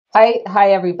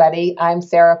Hi, everybody. I'm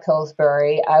Sarah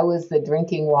Pillsbury. I was the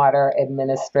drinking water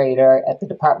administrator at the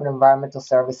Department of Environmental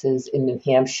Services in New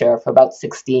Hampshire for about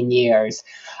 16 years.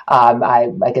 I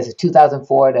guess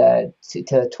 2004 to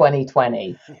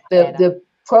 2020. The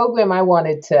program I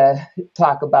wanted to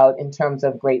talk about in terms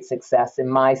of great success in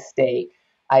my state,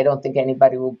 I don't think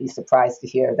anybody will be surprised to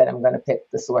hear that I'm going to pick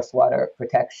the source water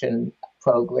protection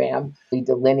program. We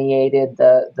delineated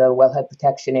the wellhead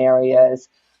protection areas.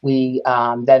 We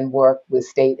then worked with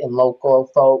state and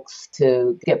local folks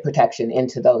to get protection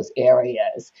into those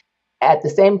areas. At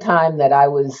the same time that I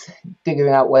was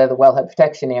figuring out where the wellhead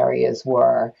protection areas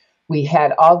were, we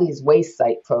had all these waste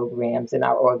site programs in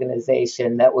our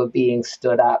organization that were being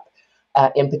stood up.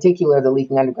 In particular, the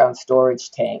leaking underground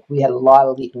storage tank. We had a lot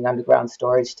of leaking underground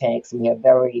storage tanks, and we have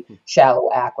very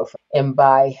shallow aquifers. And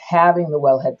by having the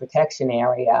wellhead protection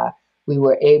area, we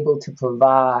were able to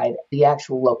provide the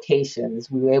actual locations.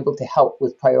 We were able to help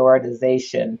with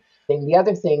prioritization. And the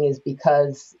other thing is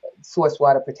because source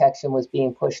water protection was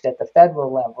being pushed at the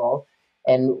federal level,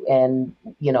 and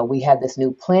we had this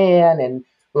new plan, and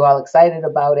we were all excited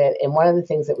about it. And one of the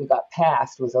things that we got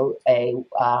passed was a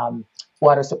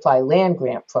water supply land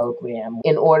grant program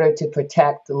in order to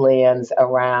protect the lands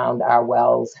around our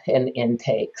wells and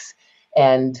intakes.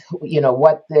 And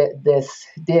what this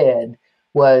did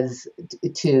was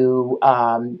to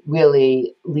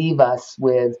really leave us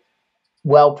with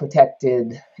well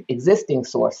protected existing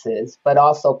sources, but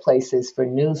also places for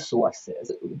new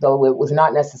sources. Though it was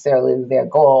not necessarily their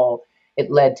goal, it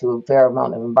led to a fair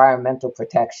amount of environmental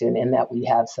protection in that we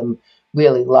have some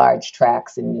really large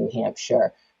tracts in New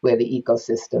Hampshire where the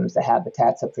ecosystems, the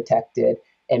habitats are protected,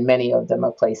 and many of them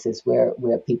are places where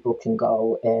people can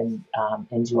go and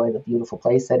enjoy the beautiful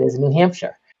place that is New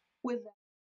Hampshire.